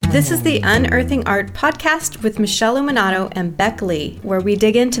This is the Unearthing Art podcast with Michelle Luminato and Beck Lee, where we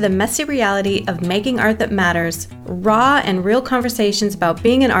dig into the messy reality of making art that matters, raw and real conversations about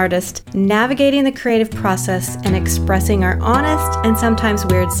being an artist, navigating the creative process, and expressing our honest and sometimes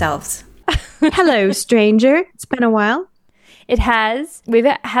weird selves. Hello, stranger. It's been a while. It has. We've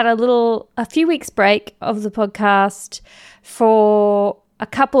had a few weeks break of the podcast for a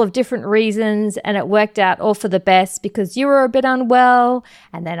couple of different reasons, and it worked out all for the best because you were a bit unwell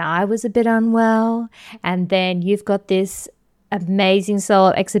and then I was a bit unwell, and then you've got this amazing solo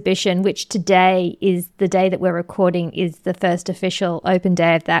exhibition, which today is the day that we're recording is the first official open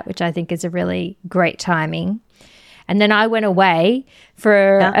day of that, which I think is a really great timing. And then I went away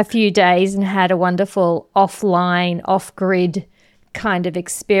for a few days and had a wonderful offline, off-grid kind of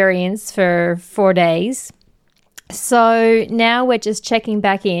experience for 4 days. So now we're just checking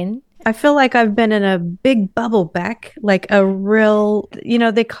back in. I feel like I've been in a big bubble, Beck, like a real,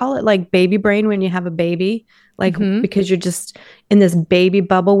 they call it like baby brain when you have a baby, like because you're just in this baby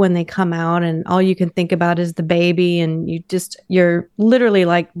bubble when they come out and all you can think about is the baby and you're literally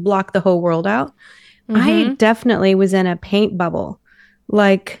like block the whole world out. I definitely was in a paint bubble,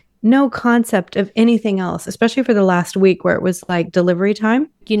 like no concept of anything else, especially for the last week where it was like delivery time.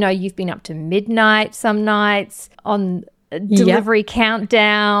 You've been up to midnight some nights on delivery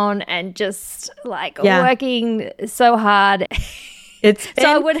countdown and just like working so hard. It's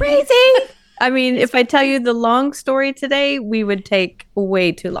been crazy. I mean, if I tell you the long story today, we would take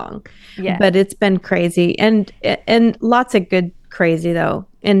way too long. Yeah. But it's been crazy and lots of good crazy though,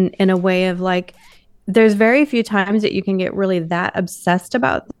 in a way of like, there's very few times that you can get really that obsessed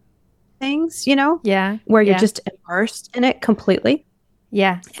about things, where you're just immersed in it completely.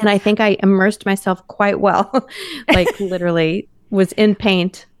 Yeah. And I think I immersed myself quite well, like literally was in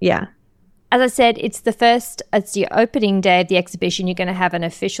paint. Yeah. As I said, it's the opening day of the exhibition. You're going to have an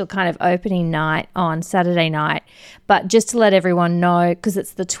official kind of opening night on Saturday night. But just to let everyone know, because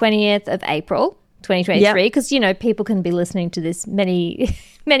it's the 20th of April, 2023, because, people can be listening to this many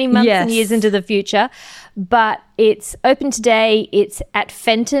months and years into the future. But it's open today. It's at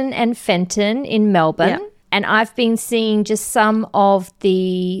Fenton and Fenton in Melbourne. Yeah. And I've been seeing just some of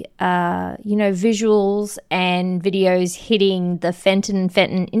the, visuals and videos hitting the Fenton and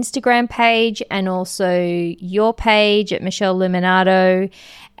Fenton Instagram page and also your page at Michelle Luminato.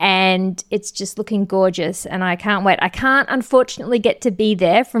 And it's just looking gorgeous and I can't wait. I can't unfortunately get to be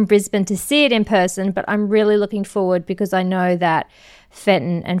there from Brisbane to see it in person, but I'm really looking forward because I know that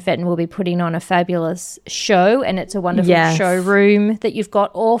Fenton and Fenton will be putting on a fabulous show and it's a wonderful showroom that you've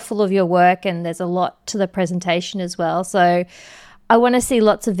got all full of your work and there's a lot to the presentation as well. So I want to see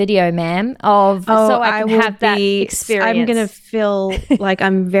lots of video, ma'am, so I can have that experience. I'm going to feel like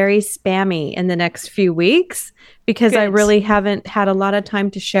I'm very spammy in the next few weeks because I really haven't had a lot of time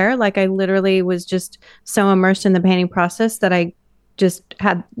to share. Like I literally was just so immersed in the painting process that I just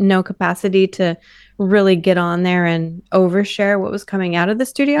had no capacity to really get on there and overshare what was coming out of the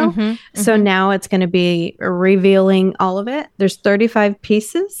studio. So now it's going to be revealing all of it. There's 35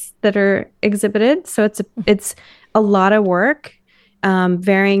 pieces that are exhibited. So it's a lot of work.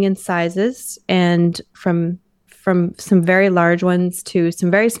 Varying in sizes and from some very large ones to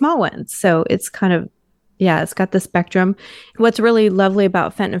some very small ones. So it's kind of, it's got the spectrum. What's really lovely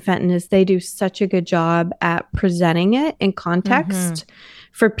about Fenton and Fenton is they do such a good job at presenting it in context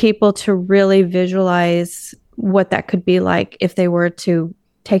for people to really visualize what that could be like if they were to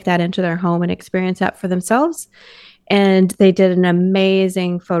take that into their home and experience that for themselves. And they did an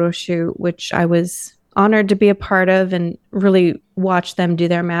amazing photo shoot, which I was honored to be a part of and really watch them do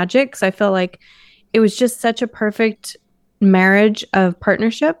their magic. So I feel like it was just such a perfect marriage of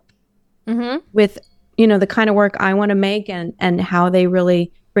partnership with, the kind of work I want to make and how they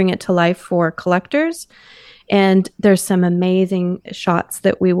really bring it to life for collectors. And there's some amazing shots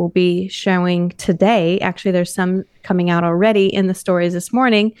that we will be showing today. Actually, there's some coming out already in the stories this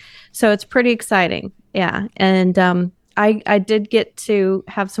morning. So it's pretty exciting. Yeah. And, I did get to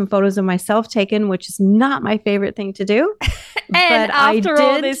have some photos of myself taken, which is not my favorite thing to do. And after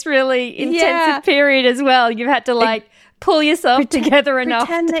all this really intensive period as well, you've had to pull yourself together enough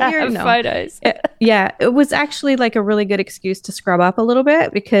to have photos. It was actually like a really good excuse to scrub up a little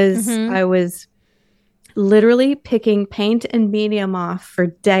bit because I was literally picking paint and medium off for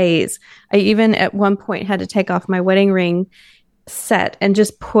days. I even at one point had to take off my wedding ring set and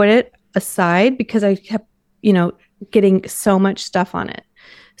just put it aside because I kept, getting so much stuff on it.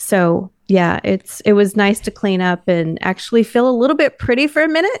 So it was nice to clean up and actually feel a little bit pretty for a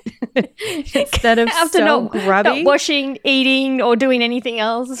minute instead of after so grubby. Not washing, eating, or doing anything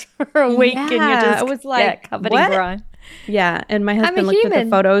else for a week, and you're just covered in grime. Yeah. And my I'm a husband looked at the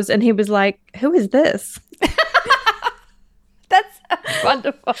human. photos and he was like, who is this? That's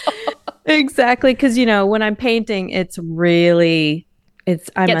wonderful. Exactly. Because, when I'm painting, I'm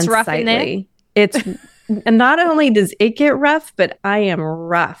Gets rough in there. unsightly. It's, and not only does it get rough, but I am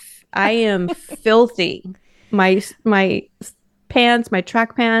rough. I am filthy. My pants, my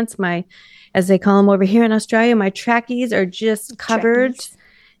track pants, as they call them over here in Australia, my trackies are just covered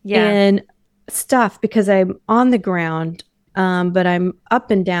in stuff because I'm on the ground, but I'm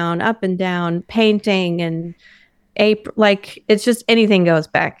up and down, painting and like it's just anything goes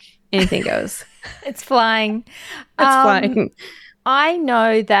back. Anything goes. It's flying. It's flying. I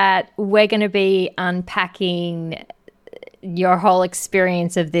know that we're going to be unpacking your whole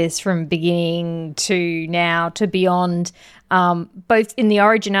experience of this from beginning to now to beyond, both in the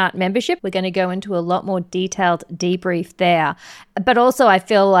Origin Art membership. We're going to go into a lot more detailed debrief there. But also I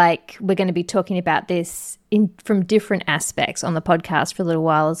feel like we're going to be talking about this from different aspects on the podcast for a little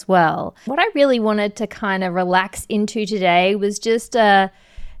while as well. What I really wanted to kind of relax into today was just to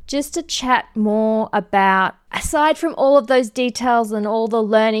chat more about, aside from all of those details and all the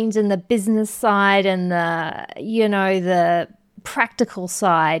learnings and the business side and the practical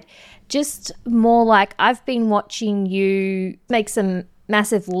side, just more like I've been watching you make some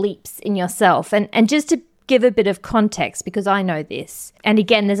massive leaps in yourself. And just to give a bit of context, because I know this. And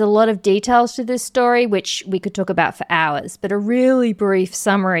again, there's a lot of details to this story, which we could talk about for hours. But a really brief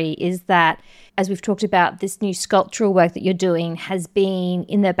summary is that, as we've talked about, this new sculptural work that you're doing has been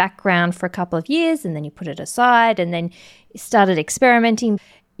in the background for a couple of years, and then you put it aside and then started experimenting.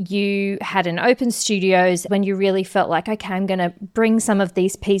 You had an open studios when you really felt like, okay, I'm going to bring some of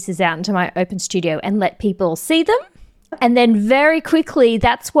these pieces out into my open studio and let people see them. And then very quickly,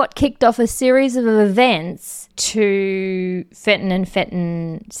 that's what kicked off a series of events to Fenton and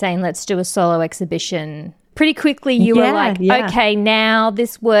Fenton saying, let's do a solo exhibition. Pretty quickly, you were like, okay, now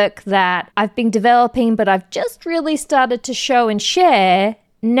this work that I've been developing, but I've just really started to show and share,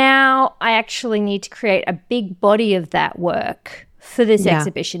 now I actually need to create a big body of that work for this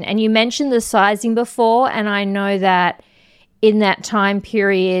exhibition. And you mentioned the sizing before, and I know that in that time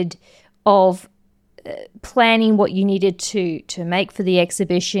period of planning what you needed to make for the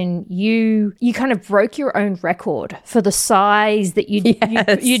exhibition, you kind of broke your own record for the size that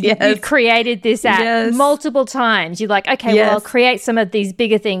you'd created this at multiple times. You're like, okay, well, I'll create some of these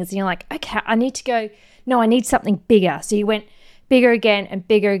bigger things. And you're like, okay, I need something bigger. So you went bigger again and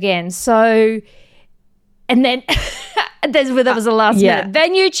bigger again. So, and then there was a last minute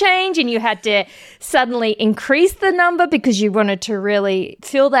venue change, and you had to suddenly increase the number because you wanted to really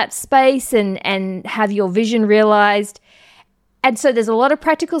fill that space and have your vision realized. And so there's a lot of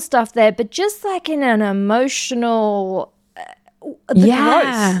practical stuff there, but just like in an emotional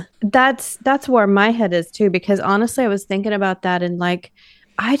growth. That's where my head is too, because honestly I was thinking about that, and like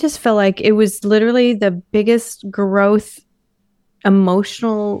I just felt like it was literally the biggest growth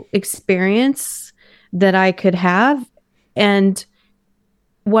emotional experience that I could have. And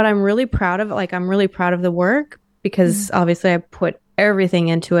what I'm really proud of, like I'm really proud of the work, because obviously I put everything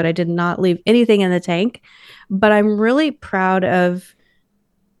into it. I did not leave anything in the tank, but I'm really proud of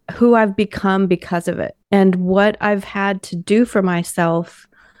who I've become because of it, and what I've had to do for myself,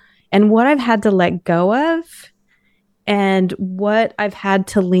 and what I've had to let go of, and what I've had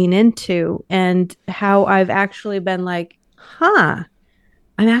to lean into, and how I've actually been like, I'm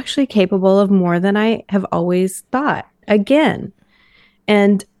actually capable of more than I have always thought again.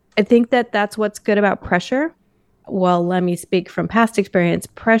 And I think that that's what's good about pressure. Well, let me speak from past experience.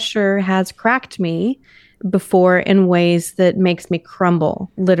 Pressure has cracked me before in ways that makes me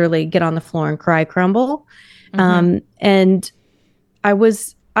crumble, literally get on the floor and cry, crumble. And I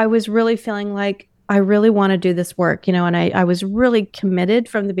was really feeling like I really want to do this work, and I was really committed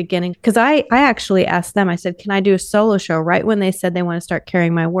from the beginning, because I actually asked them, I said, can I do a solo show right when they said they want to start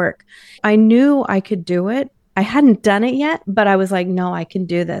carrying my work? I knew I could do it. I hadn't done it yet, but I was like, no, I can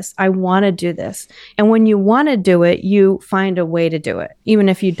do this. I want to do this. And when you want to do it, you find a way to do it, even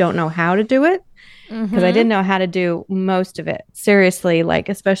if you don't know how to do it. Because I didn't know how to do most of it. Seriously, like,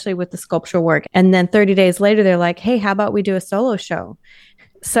 especially with the sculptural work. And then 30 days later, they're like, hey, how about we do a solo show?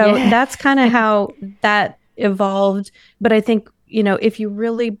 So that's kind of how that evolved. But I think, if you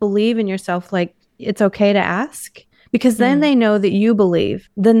really believe in yourself, like, it's okay to ask, because then they know that you believe.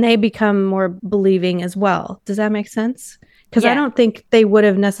 Then they become more believing as well. Does that make sense? Because I don't think they would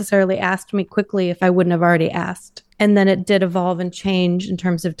have necessarily asked me quickly if I wouldn't have already asked. And then it did evolve and change in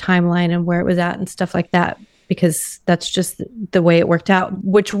terms of timeline and where it was at and stuff like that, because that's just the way it worked out,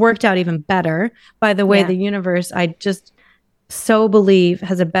 which worked out even better. By the way, the universe, I just so believe,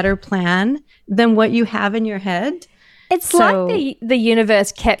 has a better plan than what you have in your head. It's like the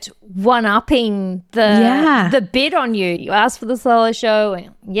universe kept one-upping the bid on you. You asked for the solo show,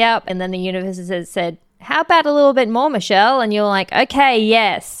 and yep, and then the universe said, how about a little bit more, Michelle? And you're like, okay,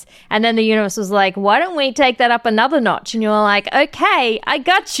 yes. And then the universe was like, why don't we take that up another notch? And you're like, okay, I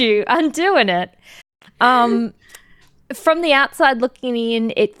got you. I'm doing it. From the outside looking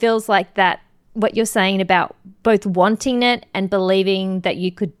in, it feels like that what you're saying about both wanting it and believing that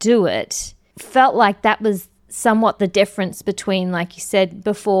you could do it felt like that was somewhat the difference between, like you said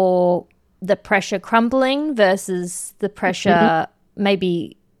before, the pressure crumbling versus the pressure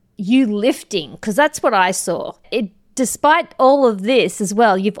maybe you lifting, because that's what I saw. Despite all of this as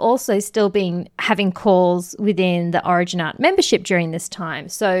well, you've also still been having calls within the Origin Art membership during this time.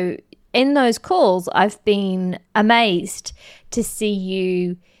 So in those calls, I've been amazed to see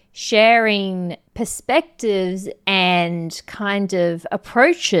you sharing perspectives and kind of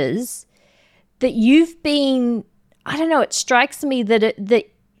approaches that you've been, I don't know, it strikes me that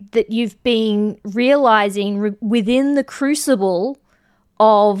that you've been realizing within the crucible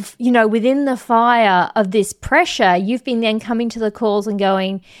of, within the fire of this pressure, you've been then coming to the calls and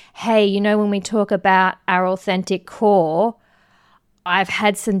going, hey, when we talk about our authentic core, I've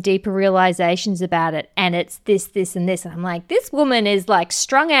had some deeper realizations about it, and it's this, this, and this. And I'm like, this woman is like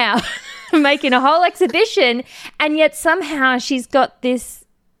strung out making a whole exhibition, and yet somehow she's got this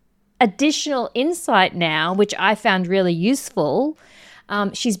additional insight now, which I found really useful.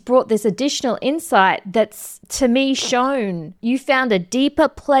 She's brought this additional insight that's, to me, shown you found a deeper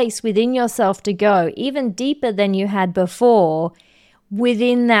place within yourself to go, even deeper than you had before,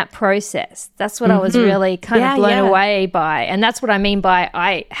 within that process. That's what I was really kind of blown away by. And that's what I mean by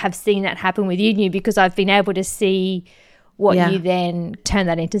I have seen that happen with you, because I've been able to see what you then turn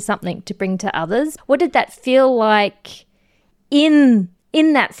that into something to bring to others. What did that feel like in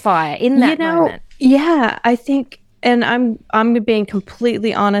that fire, in that moment? Yeah, I think, and I'm being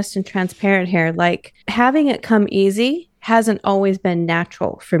completely honest and transparent here, like having it come easy hasn't always been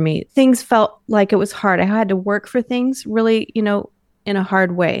natural for me. Things felt like it was hard. I had to work for things really, in a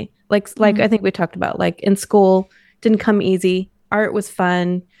hard way. Like I think we talked about, like in school, didn't come easy. Art was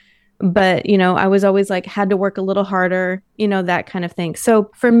fun, but I was always like had to work a little harder, that kind of thing.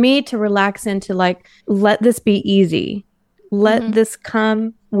 So for me to relax into like, let this be easy, let this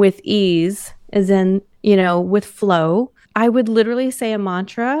come with ease, as in, with flow. I would literally say a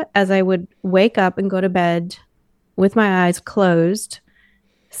mantra as I would wake up and go to bed with my eyes closed.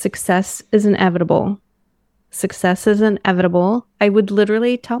 Success is inevitable. Success is inevitable. I would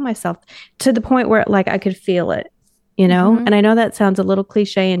literally tell myself, to the point where like I could feel it, and I know that sounds a little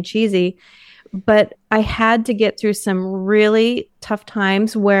cliche and cheesy, but I had to get through some really tough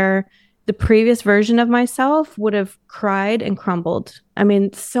times where the previous version of myself would have cried and crumbled. I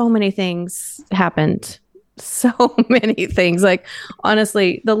mean, so many things happened. So many things. Like,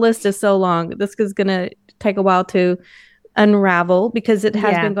 honestly, the list is so long. This is going to take a while to unravel because it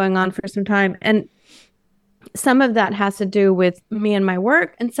has been going on for some time. And some of that has to do with me and my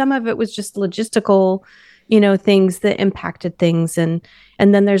work, and some of it was just logistical, things that impacted things. And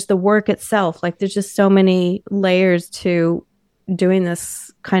then there's the work itself. Like, there's just so many layers to doing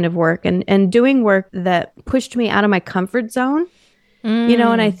this kind of work and doing work that pushed me out of my comfort zone.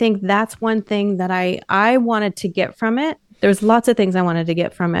 And I think that's one thing that I wanted to get from it. There's lots of things I wanted to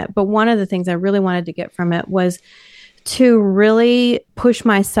get from it, but one of the things I really wanted to get from it was to really push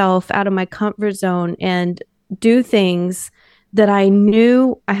myself out of my comfort zone and do things that I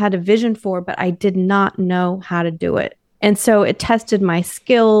knew I had a vision for, but I did not know how to do it. And so it tested my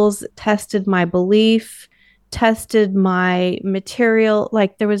skills, tested my belief, tested my material.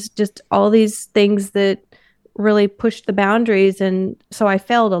 Like, there was just all these things that really pushed the boundaries. And so I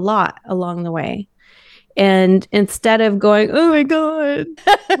failed a lot along the way. And instead of going, oh my God,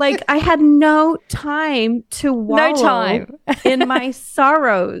 like I had no time to wallow in my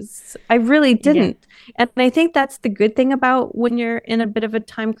sorrows. I really didn't. Yeah. And I think that's the good thing about when you're in a bit of a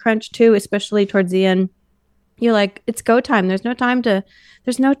time crunch too, especially towards the end. You're like, it's go time. There's no time to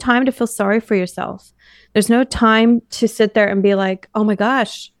feel sorry for yourself. There's no time to sit there and be like, oh my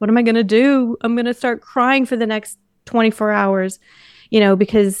gosh, what am I going to do? I'm going to start crying for the next 24 hours,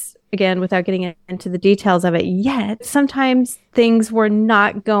 because again, without getting into the details of it yet, sometimes things were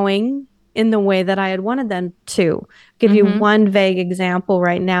not going in the way that I had wanted them to. Give you one vague example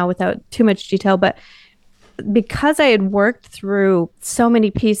right now without too much detail, but because I had worked through so many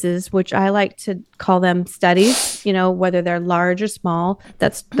pieces, which I like to call them studies, whether they're large or small,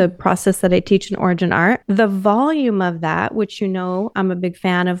 that's the process that I teach in Origin Art. The volume of that, which I'm a big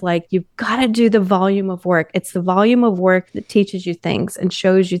fan of, like, you've got to do the volume of work. It's the volume of work that teaches you things and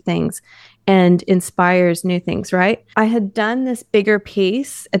shows you things. and inspires new things, right? I had done this bigger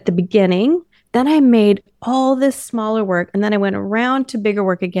piece at the beginning. Then I made all this smaller work, and then I went around to bigger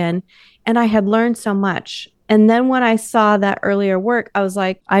work again, and I had learned so much. And then when I saw that earlier work, I was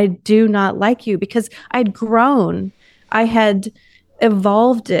like, I do not like you, because I'd grown. I had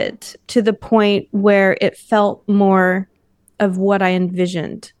evolved it to the point where it felt more of what I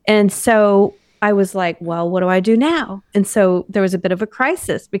envisioned. And so I was like, well, what do I do now? And so there was a bit of a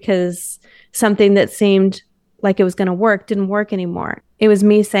crisis, because something that seemed like it was going to work didn't work anymore. It was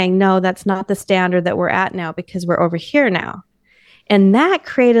me saying, no, that's not the standard that we're at now, because we're over here now. And that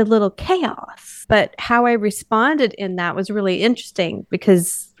created a little chaos. But how I responded in that was really interesting,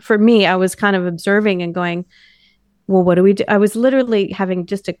 because for me, I was kind of observing and going, well, what do we do? I was literally having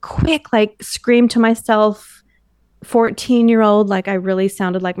just a quick like scream to myself, 14-year-old, like I really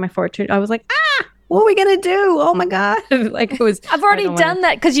sounded like my 14. I was like, what are we going to do? Oh my God. Like it was, I've already done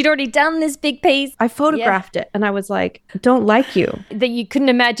that, because you'd already done this big piece. I photographed it, and I was like, don't like you. That you couldn't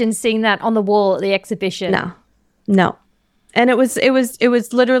imagine seeing that on the wall at the exhibition. No. And it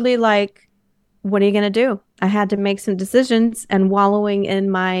was literally like, what are you going to do? I had to make some decisions, and wallowing in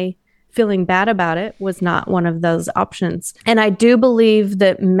my feeling bad about it was not one of those options. And I do believe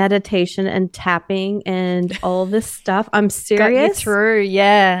that meditation and tapping and all this stuff, I'm serious. Got you through,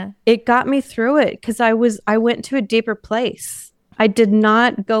 yeah. It got me through it, because I went to a deeper place. I did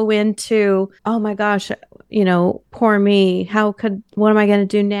not go into, oh my gosh, poor me. What am I going to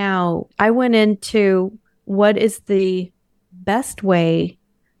do now? I went into, what is the best way,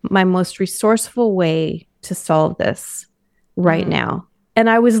 my most resourceful way to solve this right now? And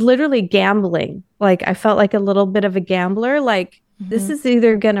I was literally gambling. Like I felt like a little bit of a gambler. Like this is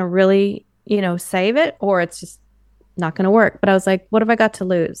either going to really, save it, or it's just not going to work. But I was like, what have I got to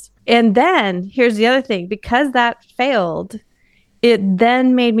lose? And then here's the other thing, because that failed, it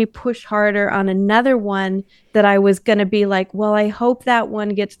then made me push harder on another one that I was going to be like, well, I hope that one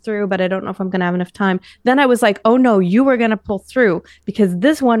gets through, but I don't know if I'm going to have enough time. Then I was like, oh no, you were going to pull through, because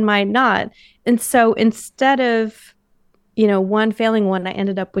this one might not. And so instead of, one failing one, I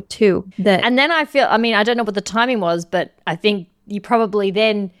ended up with two. And then I don't know what the timing was, but I think you probably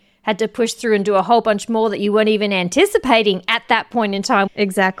then had to push through and do a whole bunch more that you weren't even anticipating at that point in time.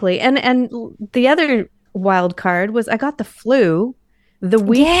 Exactly. And the other wild card was I got the flu the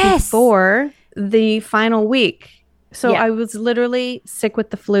week before the final week. So I was literally sick with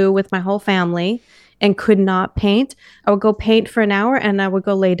the flu with my whole family and could not paint. I would go paint for an hour, and I would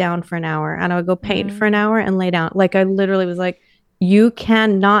go lay down for an hour, and I would go paint for an hour and lay down. Like I literally was like, you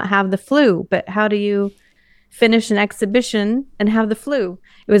cannot have the flu, but how do you finish an exhibition and have the flu?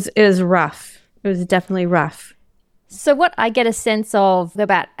 It was rough. It was definitely rough. So what I get a sense of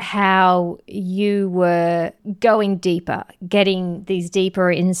about how you were going deeper, getting these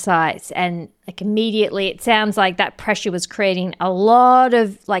deeper insights, and like immediately it sounds like that pressure was creating a lot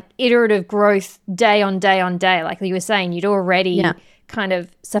of like iterative growth day on day on day. Like you were saying, you'd already kind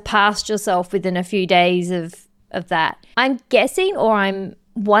of surpassed yourself within a few days of that. I'm guessing, or I'm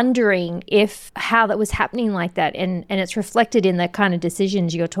wondering if how that was happening like that, and it's reflected in the kind of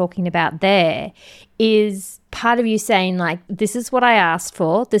decisions you're talking about there, is part of you saying like, this is what I asked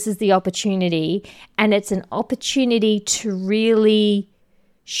for, this is the opportunity, and it's an opportunity to really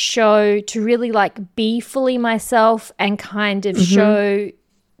show, to really like be fully myself and kind of show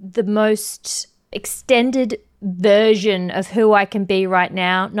the most extended version of who I can be right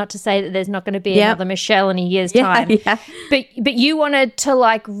now. Not to say that there's not going to be another Michelle in a year's time, but you wanted to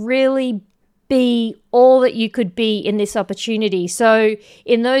like really be all that you could be in this opportunity. So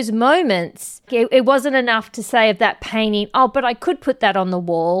in those moments, it wasn't enough to say of that painting, oh, but I could put that on the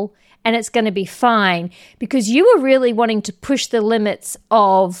wall and it's going to be fine, because you were really wanting to push the limits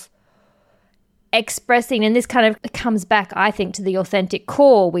of expressing, and this kind of comes back, I think, to the authentic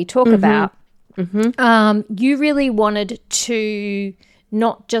core we talk about. You really wanted to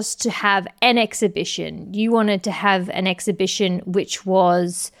not just to have an exhibition. You wanted to have an exhibition which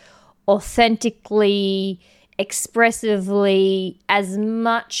was authentically, expressively, as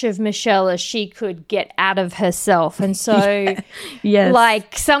much of Michelle as she could get out of herself. And so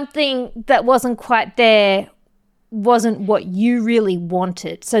like something that wasn't quite there wasn't what you really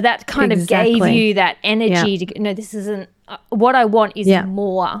wanted. So that kind of gave you that energy to go, no, this isn't what I want, is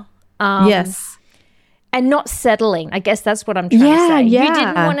more. And not settling. I guess that's what I'm trying to say. You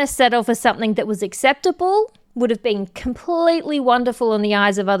didn't want to settle for something that was acceptable, would have been completely wonderful in the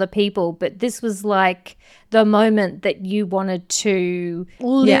eyes of other people, but this was like the moment that you wanted to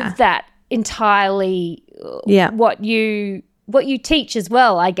live that entirely. What you teach as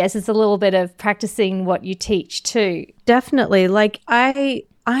well, I guess, is a little bit of practicing what you teach too. Definitely. Like I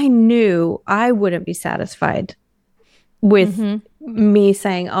I knew I wouldn't be satisfied with me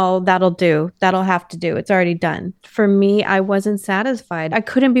saying, oh, that'll do. That'll have to do. It's already done. For me, I wasn't satisfied. I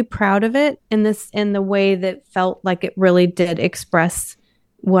couldn't be proud of it in the way that felt like it really did express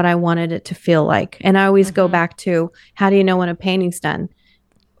what I wanted it to feel like. And I always go back to, how do you know when a painting's done?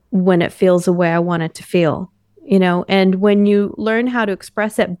 When it feels the way I want it to feel, and when you learn how to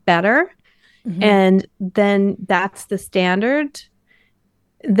express it better, and then that's the standard,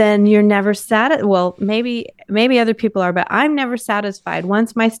 then you're never satisfied. Well, maybe other people are, but I'm never satisfied.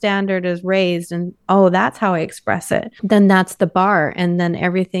 Once my standard is raised and, oh, that's how I express it, then that's the bar. And then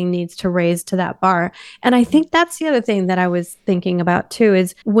everything needs to raise to that bar. And I think that's the other thing that I was thinking about too,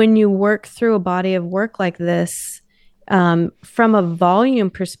 is when you work through a body of work like this, from a volume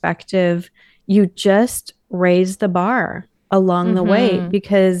perspective, you just raise the bar along the way,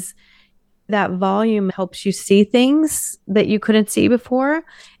 because that volume helps you see things that you couldn't see before.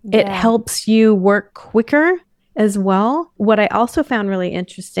 It helps you work quicker as well. What I also found really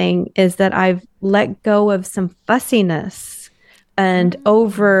interesting is that I've let go of some fussiness and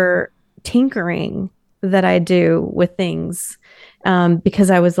over tinkering that I do with things, because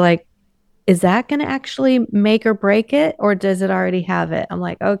I was like, is that going to actually make or break it, or does it already have it? I'm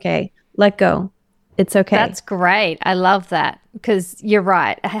like, okay, let go. It's okay. That's great. I love that, because you're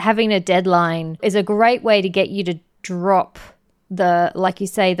right. Having a deadline is a great way to get you to drop the, like you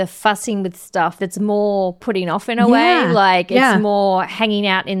say, the fussing with stuff that's more putting off in a way. Like it's more hanging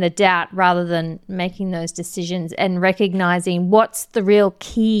out in the doubt rather than making those decisions and recognizing what's the real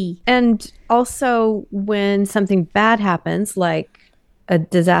key. And also when something bad happens, like a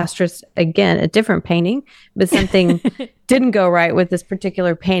disastrous, again, a different painting, but something didn't go right with this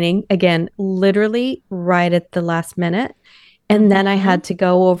particular painting, again, literally right at the last minute. And then I had to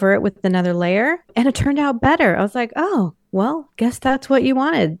go over it with another layer, and it turned out better. I was like, oh, well, guess that's what you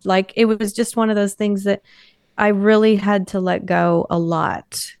wanted. Like, it was just one of those things that I really had to let go a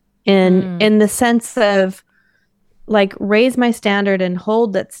lot in the sense of, like, raise my standard and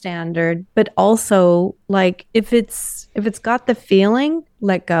hold that standard, but also, like, if it's got the feeling,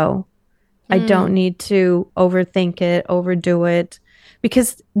 let go. I don't need to overthink it, overdo it,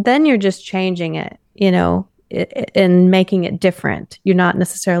 because then you're just changing it, and making it different. You're not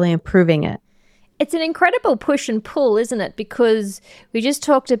necessarily improving it. It's an incredible push and pull, isn't it? Because we just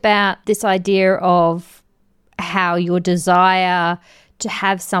talked about this idea of how your desire to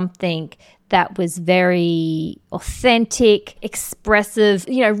have something that was very authentic, expressive,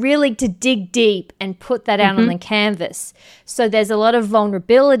 really to dig deep and put that out on the canvas. So there's a lot of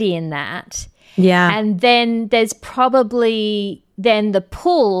vulnerability in that. Yeah. And then there's probably then the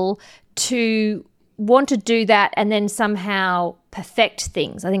pull to want to do that and then somehow perfect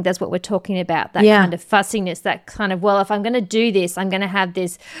things. I think that's what we're talking about, that kind of fussiness, that kind of, well, if I'm going to do this, I'm going to have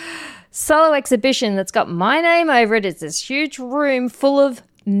this solo exhibition that's got my name over it. It's this huge room full of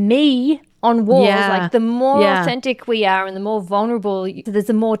me on walls. Like, the more authentic we are and the more vulnerable, there's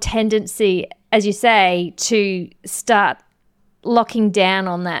a more tendency, as you say, to start locking down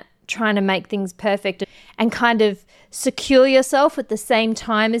on that, trying to make things perfect and kind of secure yourself at the same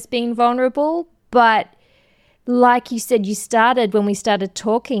time as being vulnerable. But like you said, when we started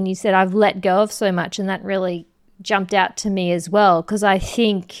talking, you said, I've let go of so much, and that really jumped out to me as well, because I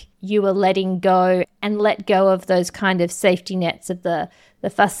think you were letting go and let go of those kind of safety nets of the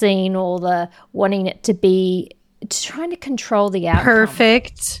fussing or the wanting it to be, trying to control the outcome.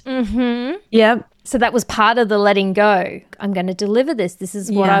 Perfect. Yep. So that was part of the letting go. I'm going to deliver this. This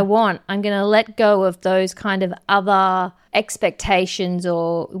is what I want. I'm going to let go of those kind of other expectations,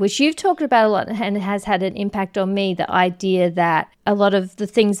 or which you've talked about a lot and has had an impact on me, the idea that a lot of the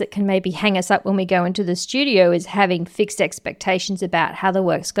things that can maybe hang us up when we go into the studio is having fixed expectations about how the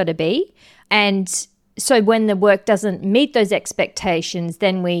work's got to be. And so when the work doesn't meet those expectations,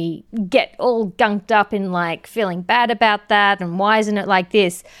 then we get all gunked up in like feeling bad about that and why isn't it like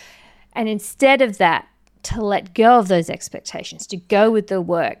this? And instead of that, to let go of those expectations, to go with the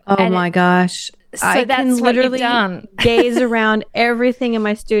work. Oh my gosh. So I that's can literally what you've done. gaze around everything in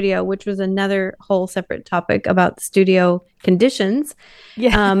my studio, which was another whole separate topic about studio conditions.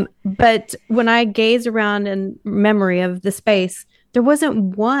 Yeah. But when I gaze around in memory of the space, there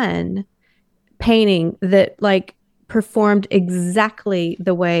wasn't one painting that like performed exactly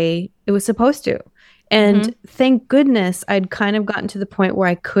the way it was supposed to. And thank goodness I'd kind of gotten to the point where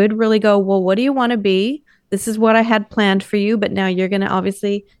I could really go, well, what do you want to be? This is what I had planned for you, but now you're going to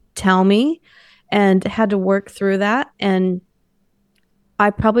obviously tell me, and had to work through that. And I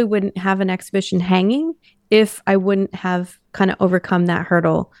probably wouldn't have an exhibition hanging if I wouldn't have kind of overcome that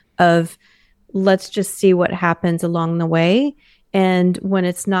hurdle of let's just see what happens along the way. And when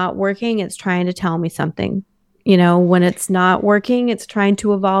it's not working, it's trying to tell me something. You know, when it's not working, it's trying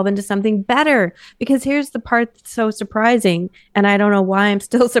to evolve into something better. Because here's the part that's so surprising. And I don't know why I'm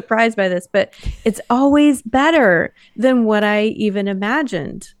still surprised by this, but it's always better than what I even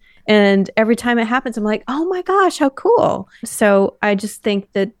imagined. And every time it happens, I'm like, oh my gosh, how cool. So I just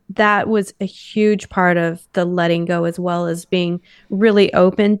think that that was a huge part of the letting go, as well as being really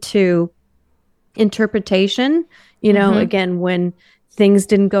open to interpretation. You know, again, when things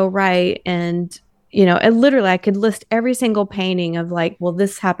didn't go right, and you know, and literally I could list every single painting of like, well,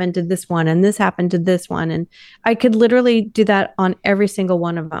 this happened to this one and this happened to this one. And I could literally do that on every single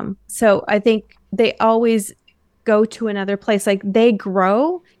one of them. So I think they always go to another place. Like they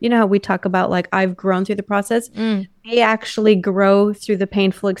grow, you know, how we talk about like, I've grown through the process. They actually grow through the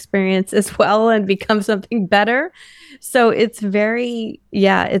painful experience as well and become something better. So it's very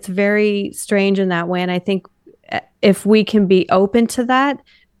strange in that way. And I think if we can be open to that,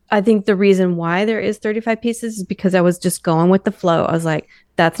 I think the reason why there is 35 pieces is because I was just going with the flow. I was like,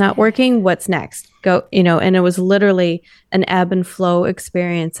 that's not working. What's next? Go, you know, and it was literally an ebb and flow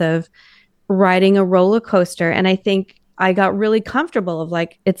experience of riding a roller coaster. And I think I got really comfortable of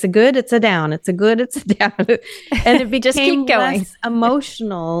like, it's a good, it's a down, it's a good, it's a down. And it became just keep going. less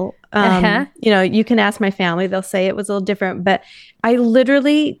emotional. You know, you can ask my family, they'll say it was a little different, but I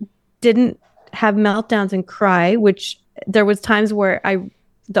literally didn't have meltdowns and cry, which there was times where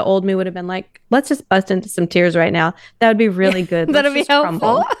the old me would have been like, let's just bust into some tears right now. That would be really good. That'll be helpful.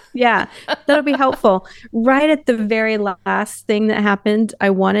 Crumble. Yeah, that'll be helpful. Right at the very last thing that happened, I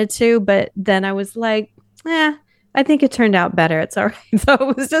wanted to, but then I was like, I think it turned out better. It's all right. So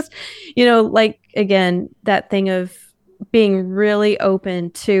it was just, you know, like, again, that thing of being really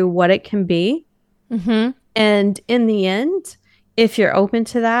open to what it can be. And in the end, if you're open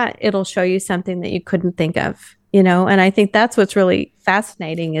to that, it'll show you something that you couldn't think of. You know, and I think that's what's really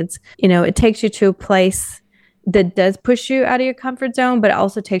fascinating. It's, you know, it takes you to a place that does push you out of your comfort zone, but it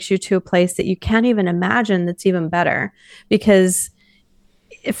also takes you to a place that you can't even imagine that's even better. Because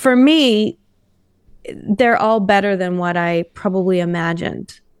for me, they're all better than what I probably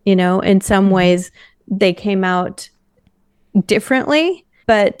imagined. You know, in some ways, they came out differently,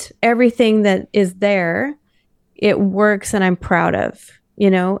 but everything that is there, it works and I'm proud of. You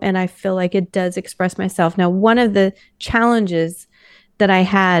know, and I feel like it does express myself. Now, one of the challenges that I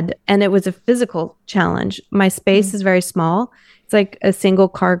had, and it was a physical challenge, my space is very small. It's like a single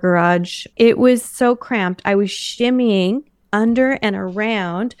car garage. It was so cramped. I was shimmying under and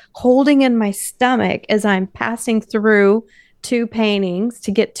around, holding in my stomach as I'm passing through 2 paintings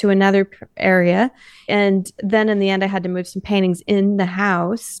to get to another area. And then in the end, I had to move some paintings in the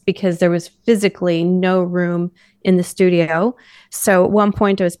house because there was physically no room in the studio. So at one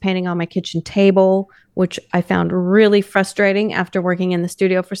point I was painting on my kitchen table, which I found really frustrating after working in the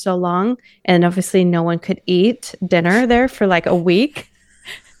studio for so long. And obviously no one could eat dinner there for like a week.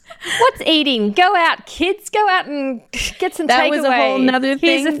 What's eating? Go out, kids. Go out and get some takeaway. That was a whole nother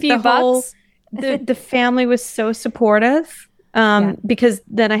thing. Here's a few bucks. The family was so supportive. Because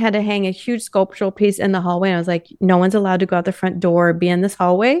then I had to hang a huge sculptural piece in the hallway. And I was like, no one's allowed to go out the front door or be in this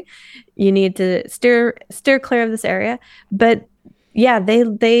hallway. You need to steer clear of this area. But yeah,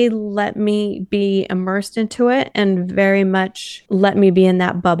 they let me be immersed into it and very much let me be in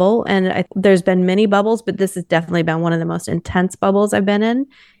that bubble. And there's been many bubbles, but this has definitely been one of the most intense bubbles I've been in.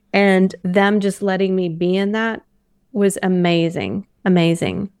 And them just letting me be in that was amazing.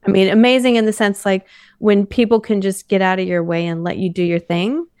 Amazing. I mean, amazing in the sense like when people can just get out of your way and let you do your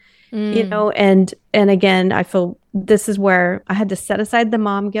thing, you know, and again, I feel this is where I had to set aside the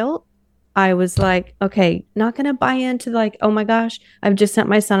mom guilt. I was like, okay, not going to buy into like, oh my gosh, I've just sent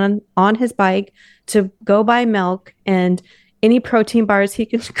my son on his bike to go buy milk and any protein bars he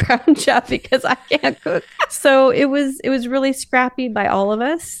can scrounge up because I can't cook. So it was really scrappy by all of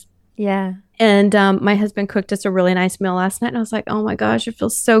us. Yeah. And my husband cooked us a really nice meal last night. And I was like, oh my gosh, it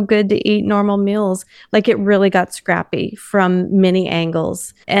feels so good to eat normal meals. Like it really got scrappy from many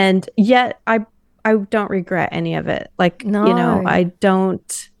angles. And yet I don't regret any of it. Like, you know, I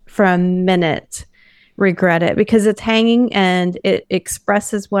don't for a minute regret it because it's hanging and it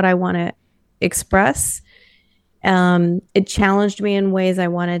expresses what I want to express. It challenged me in ways I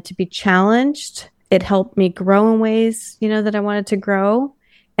wanted to be challenged. It helped me grow in ways, you know, that I wanted to grow.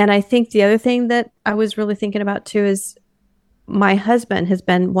 And I think the other thing that I was really thinking about too is my husband has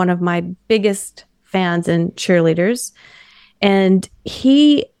been one of my biggest fans and cheerleaders. And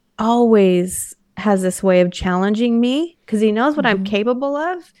he always has this way of challenging me because he knows what I'm capable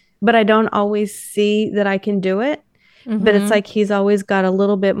of, but I don't always see that I can do it. But it's like he's always got a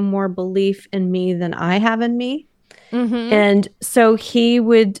little bit more belief in me than I have in me. And so he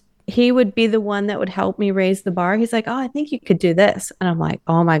would be the one that would help me raise the bar. He's like, oh, I think you could do this. And I'm like,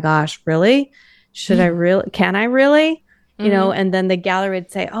 oh my gosh, really? Should I really? Can I really? You know, and then the gallery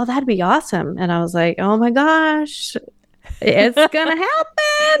would say, oh, that'd be awesome. And I was like, oh my gosh, it's going to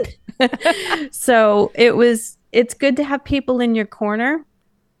happen. So it's good to have people in your corner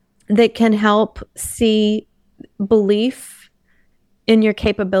that can help see belief in your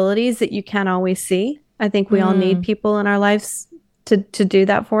capabilities that you can't always see. I think we all need people in our lives to do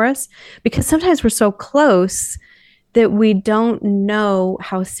that for us, because sometimes we're so close that we don't know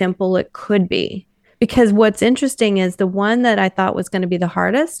how simple it could be. Because what's interesting is the one that I thought was going to be the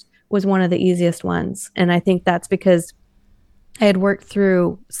hardest was one of the easiest ones. And I think that's because I had worked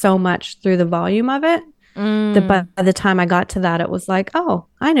through so much through the volume of it that by the time I got to that, it was like, oh,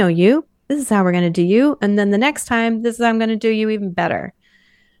 I know you. This is how we're going to do you. And then the next time, this is how I'm going to do you even better.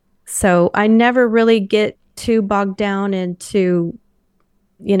 So I never really get too bogged down into,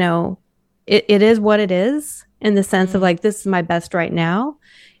 you know, it is what it is, in the sense of like, this is my best right now.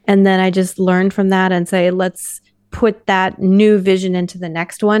 And then I just learn from that and say, let's put that new vision into the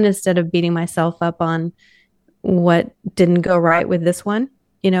next one, instead of beating myself up on what didn't go right with this one,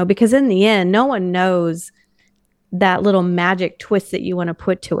 you know, because in the end, no one knows that little magic twist that you want to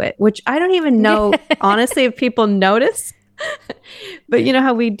put to it, which I don't even know, honestly, if people notice. But you know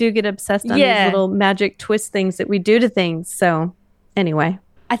how we do get obsessed on these little magic twist things that we do to things. So anyway.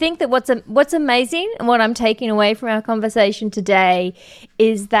 I think that what's amazing and what I'm taking away from our conversation today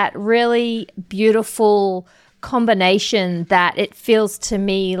is that really beautiful combination that it feels to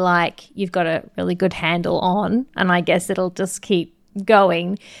me like you've got a really good handle on, and I guess it'll just keep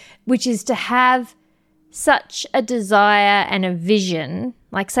going, which is to have such a desire and a vision,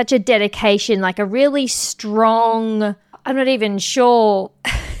 like such a dedication, like a really strong, I'm not even sure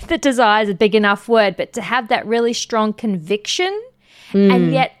that desire is a big enough word, but to have that really strong conviction.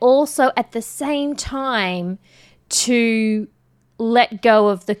 And yet also at the same time to let go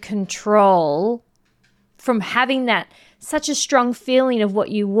of the control from having that such a strong feeling of what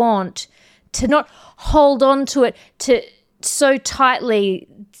you want, to not hold on to it to so tightly,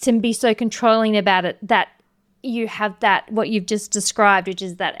 to be so controlling about it, that you have that, what you've just described, which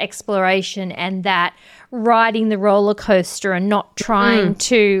is that exploration and that riding the roller coaster and not trying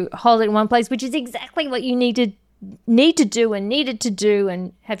to hold it in one place, which is exactly what you needed to do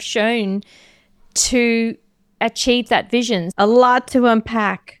and have shown to achieve that vision. A lot to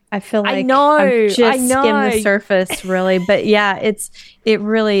unpack. I feel like I'm just skimmed the surface, really. But yeah, it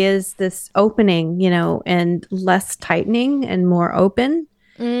really is this opening, you know, and less tightening and more open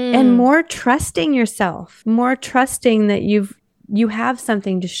and more trusting yourself, more trusting that you have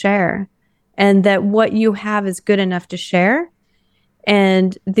something to share, and that what you have is good enough to share,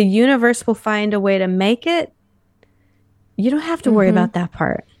 and the universe will find a way to make it. You don't have to worry about that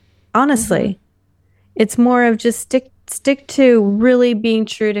part. Honestly, it's more of just stick to really being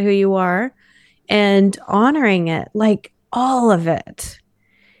true to who you are and honoring it, like all of it.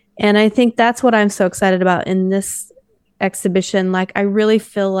 And I think that's what I'm so excited about in this exhibition. Like, I really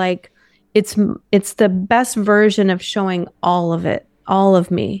feel like it's the best version of showing all of it, all of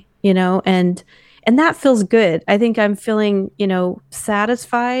me, you know, and that feels good. I think I'm feeling, you know,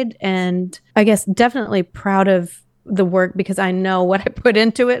 satisfied, and I guess definitely proud of the work, because I know what I put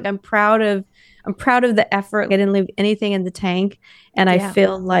into it. I'm proud of the effort. I didn't leave anything in the tank. And I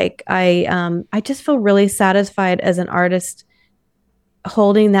feel like I just feel really satisfied as an artist,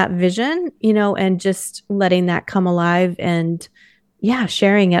 holding that vision, you know, and just letting that come alive and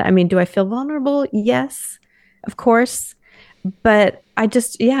sharing it. I mean, do I feel vulnerable? Yes, of course. But I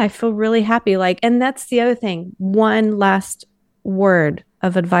feel really happy. Like, and that's the other thing. One last word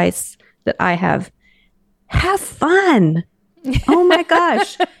of advice that I have fun. Oh my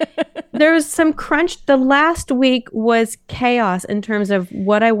gosh. There was some crunch. The last week was chaos in terms of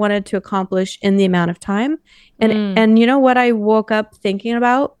what I wanted to accomplish in the amount of time. And you know what I woke up thinking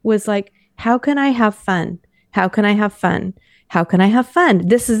about was like, how can I have fun? How can I have fun? How can I have fun?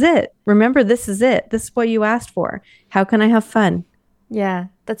 This is it. Remember, this is it. This is what you asked for. How can I have fun? Yeah,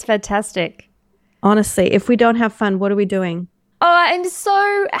 that's fantastic. Honestly, if we don't have fun, what are we doing? Oh, I'm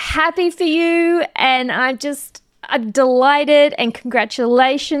so happy for you, and I'm delighted, and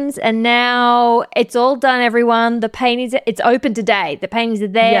congratulations. And now it's all done, everyone. The paintings, it's open today. The paintings are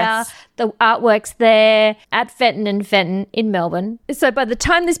there. Yes. The artwork's there at Fenton and Fenton in Melbourne. So by the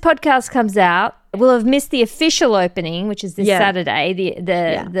time this podcast comes out, we'll have missed the official opening, which is this Saturday,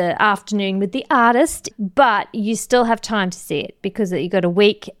 the afternoon with the artist. But you still have time to see it, because you got a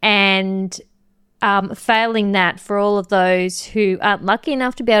week, and failing that, for all of those who aren't lucky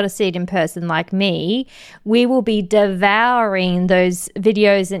enough to be able to see it in person like me, we will be devouring those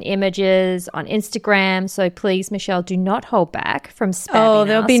videos and images on Instagram. So please, Michelle, do not hold back from spamming Oh,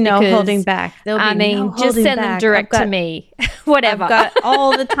 there'll us, be no because, holding back. Just send them direct to me. Whatever. I've got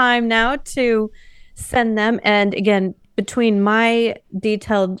all the time now to send them. And again, between my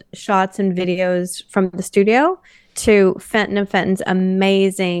detailed shots and videos from the studio to Fenton and Fenton's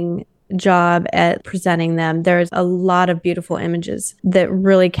amazing job at presenting them, there's a lot of beautiful images that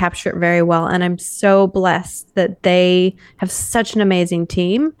really capture it very well. And I'm so blessed that they have such an amazing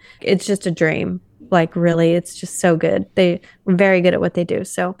team. It's just a dream. Like, really, it's just so good. They're very good at what they do.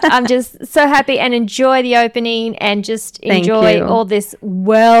 So I'm just so happy, and enjoy the opening, and just enjoy all this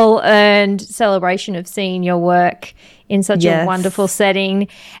well-earned celebration of seeing your work in such a wonderful setting.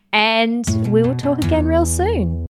 And we will talk again real soon.